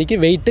புது வண்டிக்கு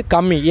வெயிட்டு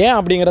கம்மி. ஏன்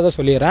அப்படிங்கிறத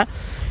சொல்லிடுறேன்.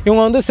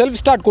 இவங்க வந்து செல்ஃப்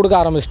ஸ்டார்ட் கொடுக்க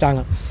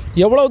ஆரம்பிச்சிட்டாங்க.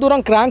 எவ்வளோ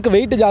தூரம் கிராங்க்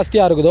வெயிட்டு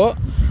ஜாஸ்தியாக இருக்குதோ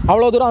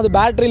அவ்வளோ தூரம் அது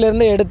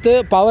பேட்டரியிலேருந்து எடுத்து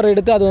பவர்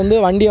எடுத்து அது வந்து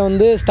வண்டியை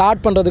வந்து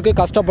ஸ்டார்ட் பண்ணுறதுக்கு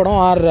கஷ்டப்படும்.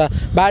 ஆர்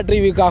பேட்ரி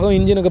வீக்காகும்,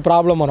 இன்ஜினுக்கு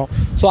ப்ராப்ளம் வரும்.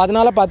 ஸோ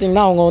அதனால்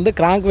பார்த்திங்கன்னா அவங்க வந்து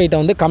கிராங்க் வெயிட்டை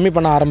வந்து கம்மி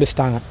பண்ண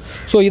ஆரம்பிச்சிட்டாங்க.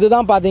 ஸோ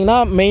இதுதான் பார்த்திங்கன்னா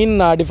மெயின்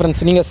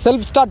டிஃப்ரென்ஸ். நீங்கள்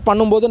செல்ஃப் ஸ்டார்ட்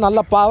பண்ணும்போது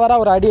நல்ல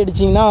பவராக ஒரு அடி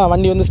அடிச்சிங்கன்னா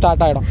வண்டி வந்து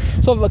ஸ்டார்ட் ஆகிடும்.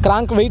 ஸோ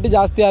கிராங்க் வெயிட்டு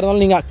ஜாஸ்தியாக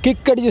இருந்தாலும் நீங்கள்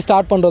கிக் அடித்து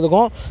ஸ்டார்ட்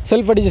பண்ணுறதுக்கும்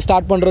செல்ஃப் அடித்து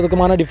ஸ்டார்ட்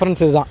பண்ணுறதுக்குமான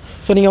டிஃப்ரென்ஸ் இதுதான்.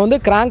 ஸோ நீங்கள் வந்து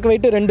கிராங்க்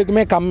வெயிட்டு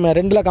ரெண்டுக்குமே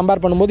ரெண்டில்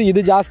கம்பேர் பண்ணும்போது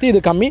இது ஜாஸ்தி,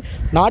 இது கம்மி.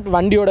 நாட்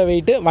வண்டியோட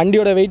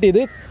வெயிட்டு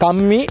இது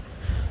கம்மி,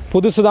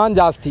 புதுசு தான்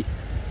ஜாஸ்தி.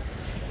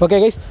 ஓகே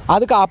கைஸ்,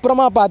 அதுக்கு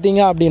அப்புறமா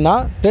பார்த்தீங்க அப்படின்னா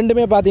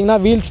ரெண்டுமே பார்த்தீங்கன்னா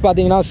வீல்ஸ்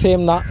பார்த்தீங்கன்னா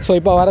சேம் தான். ஸோ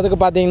இப்போ வரதுக்கு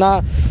பார்த்தீங்கன்னா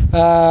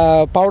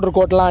பவுடர்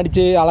கோட்லாம்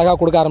அடித்து அழகாக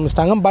கொடுக்க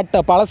ஆரம்பிச்சிட்டாங்க. பட்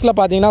பழசில்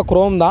பார்த்தீங்கன்னா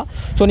குரோம் தான்.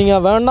 ஸோ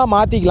நீங்கள் வேணுன்னா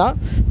மாற்றிக்கலாம்.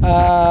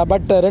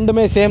 பட்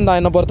ரெண்டுமே சேம் தான்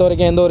என்னை பொறுத்த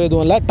வரைக்கும், எந்த ஒரு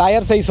இதுவும் இல்லை.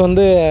 டயர் சைஸ்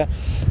வந்து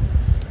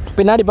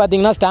பின்னாடி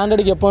பார்த்தீங்கன்னா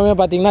ஸ்டாண்டர்டுக்கு எப்போவுமே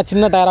பார்த்தீங்கன்னா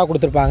சின்ன டயராக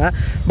கொடுத்துருப்பாங்க.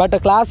 பட்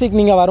கிளாசிக்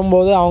நீங்கள்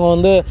வரும்போது அவங்க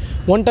வந்து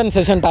 110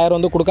 செஷன் டயர்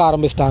வந்து கொடுக்க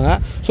ஆரம்பிச்சிட்டாங்க.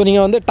 ஸோ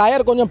நீங்கள் வந்து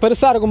டயர் கொஞ்சம்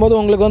பெருசாக இருக்கும்போது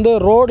உங்களுக்கு வந்து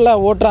ரோடில்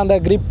ஓட்டுற அந்த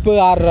கிரிப்பு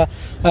ஆர்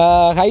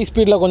ஹை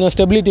ஸ்பீடில் கொஞ்சம்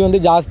ஸ்டெபிலிட்டி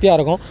வந்து ஜாஸ்தியாக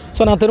இருக்கும்.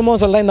 ஸோ நான்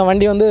திரும்பவும் சொல்கிறேன், இந்த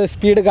வண்டி வந்து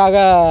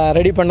ஸ்பீடுக்காக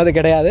ரெடி பண்ணது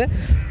கிடையாது.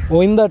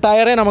 இந்த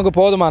டயரே நமக்கு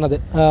போதுமானது.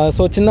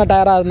 ஸோ சின்ன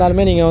டயராக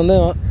இருந்தாலுமே நீங்கள் வந்து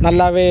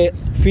நல்லாவே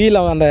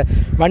அந்த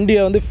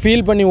வண்டியை வந்து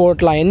ஃபீல் பண்ணி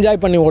ஓட்டலாம், என்ஜாய்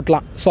பண்ணி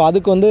ஓட்டலாம். ஸோ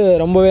அதுக்கு வந்து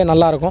ரொம்பவே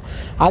நல்லாயிருக்கும்.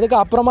 அதுக்கு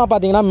அப்புறமா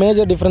பார்த்தீங்கன்னா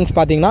மேஜர் டிஃப்ரென்ஸ்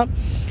பார்த்தீங்கன்னா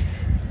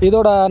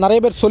இதோட நிறைய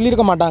பேர்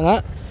சொல்லியிருக்க மாட்டாங்க.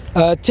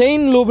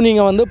 செயின் லூப்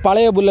நீங்கள் வந்து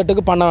பழைய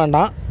புல்லட்டுக்கு பண்ண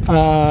வேண்டாம்.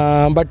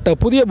 பட்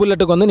புதிய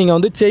புல்லட்டுக்கு வந்து நீங்கள்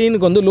வந்து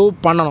செயினுக்கு வந்து லூப்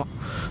பண்ணணும்.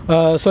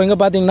 ஸோ இங்கே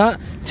பார்த்தீங்கன்னா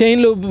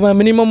செயின் லூப்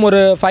மினிமம் ஒரு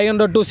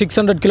 500 to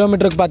 600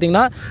 கிலோமீட்டருக்கு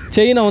பார்த்தீங்கன்னா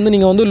செயினை வந்து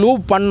நீங்கள் வந்து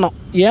லூப் பண்ணணும்.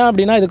 ஏன்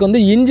அப்படின்னா இதுக்கு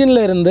வந்து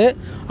இன்ஜினில் இருந்து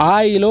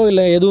ஆயிலோ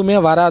இல்லை எதுவுமே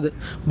வராது.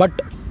 பட்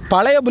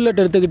பழைய புல்லட்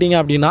எடுத்துக்கிட்டிங்க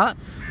அப்படின்னா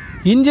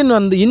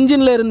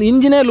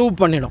இன்ஜினே லூப்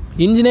பண்ணிடும்.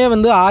 இன்ஜினே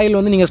வந்து ஆயில்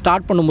வந்து நீங்கள்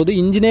ஸ்டார்ட் பண்ணும்போது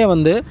இன்ஜினே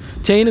வந்து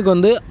செயினுக்கு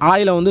வந்து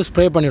ஆயிலை வந்து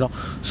ஸ்ப்ரே பண்ணிடும்.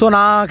 ஸோ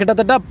நான்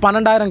கிட்டத்தட்ட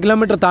 12,000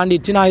 கிலோமீட்டர்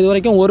தாண்டிடுச்சு. நான் இது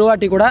வரைக்கும் ஒரு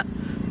வாட்டி கூட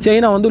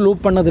செயினை வந்து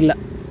லூப் பண்ணதில்லை.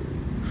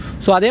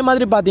 ஸோ அதே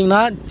மாதிரி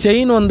பார்த்தீங்கன்னா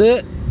செயின் வந்து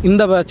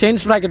இந்த செயின்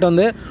ஸ்ப்ராக்கெட்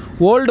வந்து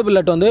ஓல்டு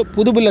புல்லட் வந்து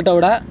புது புல்லட்டை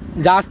விட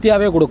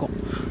ஜாஸ்தியாகவே கொடுக்கும்.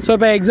 ஸோ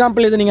இப்போ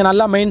எக்ஸாம்பிள் இது நீங்கள்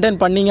நல்லா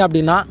மெயின்டைன் பண்ணிங்க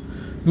அப்படின்னா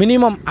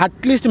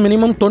அட்லீஸ்ட்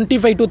மினிமம்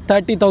 25,000 to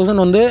 30,000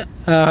 வந்து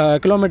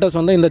கிலோமீட்டர்ஸ்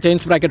வந்து இந்த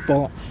செயின் ஸ்ப்ராக்கெட்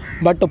போகும்.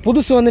 பட்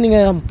புதுசு வந்து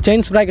நீங்கள்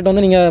செயின் ஸ்ப்ராக்கெட்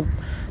வந்து நீங்கள்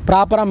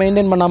ப்ராப்பராக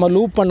மெயின்டைன் பண்ணாமல்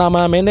லூப்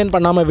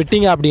பண்ணாமல்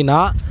விட்டீங்க அப்படின்னா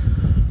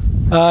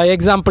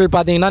எக்ஸாம்பிள்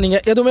பார்த்தீங்கன்னா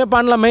நீங்கள் எதுவுமே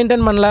பண்ணல,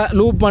 மெயின்டைன் பண்ணல,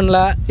 லூப் பண்ணல,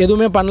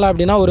 எதுவுமே பண்ணல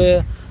அப்படின்னா ஒரு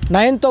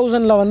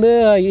 9,000 வந்து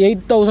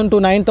 8,000 to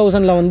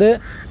 9,000 வந்து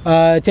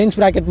செயின்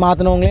ஸ்ப்ராக்கெட்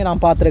மாற்றினவங்களே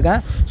நான்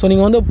பார்த்துருக்கேன். ஸோ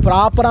நீங்கள் வந்து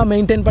ப்ராப்பராக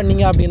மெயின்டைன்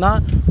பண்ணிங்க அப்படின்னா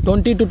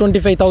 20,000 to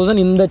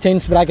 25,000 இந்த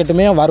செயின்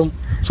ஸ்ப்ராக்கெட்டுமே வரும்.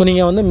 ஸோ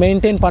நீங்கள் வந்து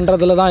மெயின்டைன்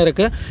பண்ணுறதுல தான்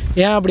இருக்குது.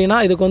 ஏன் அப்படின்னா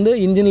இதுக்கு வந்து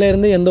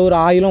இன்ஜின்லேருந்து எந்த ஒரு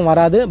ஆயிலும்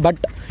வராது.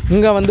 பட்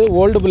இங்கே வந்து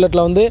ஓல்டு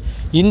புல்லட்டில் வந்து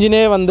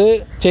இன்ஜினே வந்து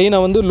செயினை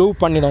வந்து லூப்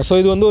பண்ணிடும். ஸோ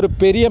இது வந்து ஒரு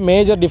பெரிய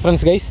மேஜர்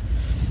டிஃப்ரென்ஸ் கைஸ்.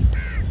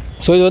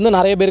 ஸோ இது வந்து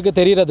நிறைய பேருக்கு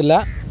தெரியறதில்ல.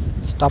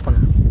 ஸ்டாப்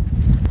பண்ணு.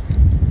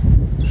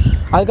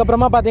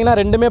 அதுக்கப்புறமா பார்த்தீங்கன்னா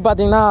ரெண்டுமே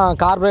பார்த்தீங்கன்னா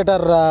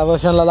கார்பரேட்டர்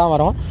வெர்ஷனில் தான்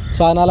வரும்.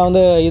 ஸோ அதனால்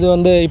வந்து இது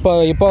வந்து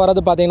இப்போ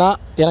வரது பார்த்தீங்கன்னா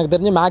எனக்கு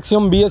தெரிஞ்சு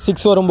மேக்ஸிமம்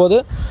BS6 வரும்போது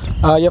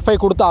FI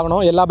கொடுத்து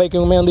ஆகணும். எல்லா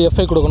பைக்குமே வந்து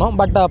FI கொடுக்கணும்.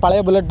 பட்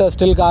பழைய புல்லட்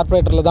ஸ்டில்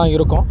கார்பரேட்டரில் தான்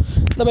இருக்கும்.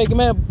 இந்த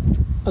பைக்குமே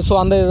ஸோ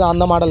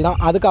அந்த மாடல் தான்.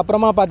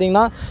 அதுக்கப்புறமா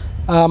பார்த்தீங்கன்னா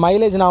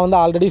மைலேஜ் நான் வந்து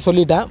ஆல்ரெடி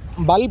சொல்லிட்டேன்.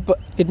 பல்ப்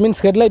இட்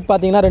மீன்ஸ் ஹெட்லைட்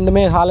பார்த்தீங்கன்னா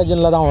ரெண்டுமே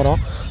ஹாலஜனில் தான் வரும்.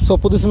 ஸோ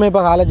புதுசுமே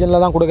இப்போ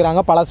ஹாலஜனில் தான்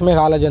கொடுக்குறாங்க, பழசுமே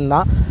ஹாலஜன்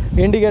தான்.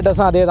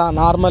 இண்டிகேட்டர்ஸும் அதே தான்,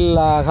 நார்மல்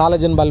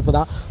ஹாலஜன் பல்ப்பு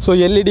தான். ஸோ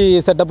LED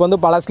செட்டப் வந்து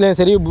பழசுலேயும்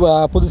சரி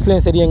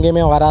புதுசுலேயும் சரி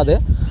எங்கேயுமே வராது.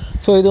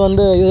 ஸோ இது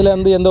வந்து இதில்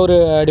வந்து எந்த ஒரு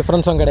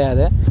டிஃப்ரென்ஸும்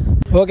கிடையாது.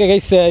 ஓகே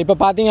கைஸ், இப்போ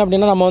பார்த்தீங்க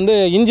அப்படின்னா நம்ம வந்து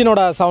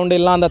இன்ஜினோட சவுண்டு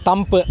இல்லை அந்த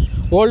தம்பு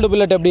ஓல்டு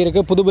புல்லட் எப்படி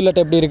இருக்குது, புது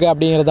புல்லட் எப்படி இருக்குது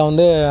அப்படிங்கிறத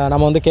வந்து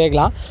நம்ம வந்து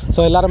கேட்கலாம். ஸோ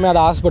எல்லாருமே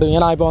அதை ஆசைப்படுவீங்க.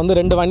 நான் இப்போ வந்து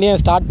 2 வண்டியும்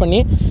ஸ்டார்ட் பண்ணி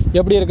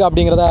எப்படி இருக்குது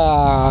அப்படிங்கிறத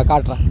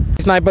காட்டுறேன்.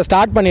 நான் இப்போ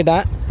ஸ்டார்ட்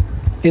பண்ணிட்டேன்.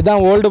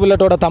 இதுதான் ஓல்டு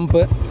புல்லட்டோட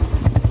தம்பு.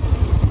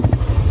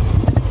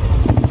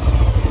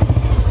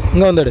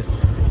 இங்கே வந்துடு.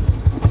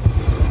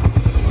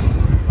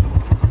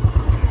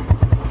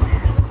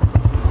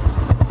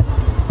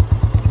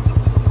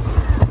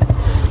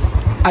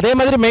 அதே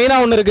மாதிரி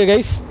மெயினாக ஒன்று இருக்குது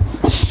கைஸ்.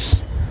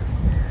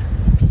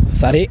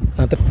 சரி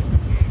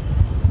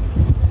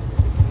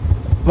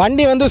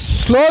வண்டி வந்து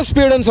ஸ்லோ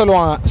ஸ்பீடுன்னு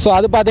சொல்லுவாங்க. ஸோ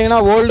அது பார்த்தீங்கன்னா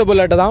ஓல்டு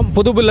புல்லட்டு தான்.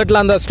 புது புல்லட்டில்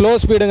அந்த ஸ்லோ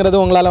ஸ்பீடுங்கிறது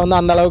உங்களால் வந்து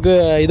அந்த அளவுக்கு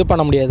இது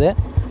பண்ண முடியாது,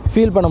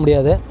 ஃபீல் பண்ண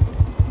முடியாது.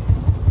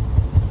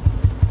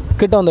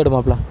 கிட்ட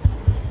வந்துடுமாப்ல.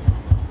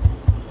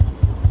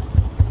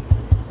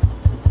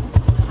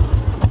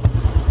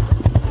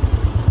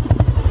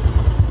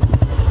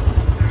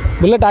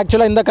 புல்லட்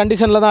ஆக்சுவலாக இந்த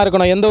கண்டிஷனில் தான்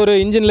இருக்கணும், எந்த ஒரு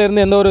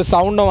இன்ஜின்லேருந்து எந்த ஒரு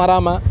சவுண்டும்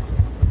வராமல்.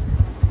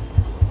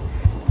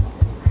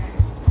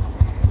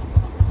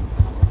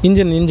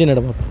 இன்ஜின்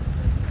எடுப்போம்.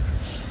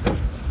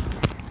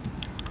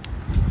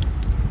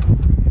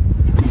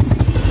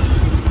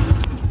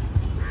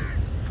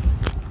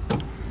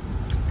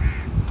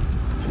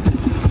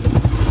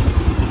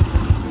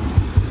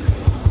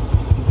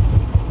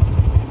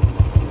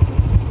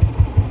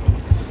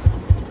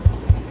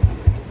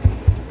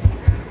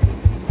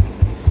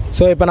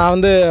 ஸோ இப்போ நான்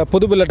வந்து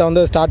புது புல்லட்டை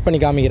வந்து ஸ்டார்ட் பண்ணி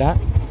காமிக்கிறேன்.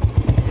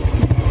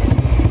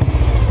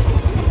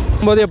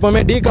 போது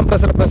எப்போவுமே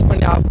டீகம்ப்ரஸரை ப்ரெஸ்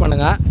பண்ணி ஆஃப்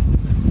பண்ணுங்கள்.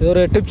 இது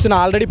ஒரு டிப்ஸ்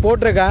நான் ஆல்ரெடி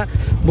போட்டிருக்கேன்.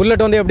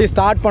 புல்லட் வந்து எப்படி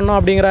ஸ்டார்ட் பண்ணோம்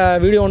அப்படிங்கிற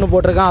வீடியோ ஒன்று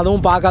போட்டிருக்கேன்,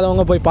 அதுவும்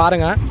பார்க்காதவங்க போய்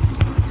பாருங்கள்.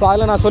 ஸோ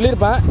அதில் நான்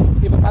சொல்லியிருப்பேன்.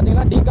 இப்போ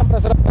பார்த்தீங்கன்னா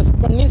டீகம்ப்ரஸரை ப்ரெஸ்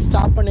பண்ணி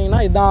ஸ்டாப்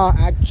பண்ணிங்கன்னா இதுதான்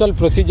ஆக்சுவல்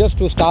ப்ரொசீஜர்ஸ்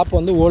டு ஸ்டாப்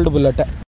வந்து ஓல்டு புல்லட்டை.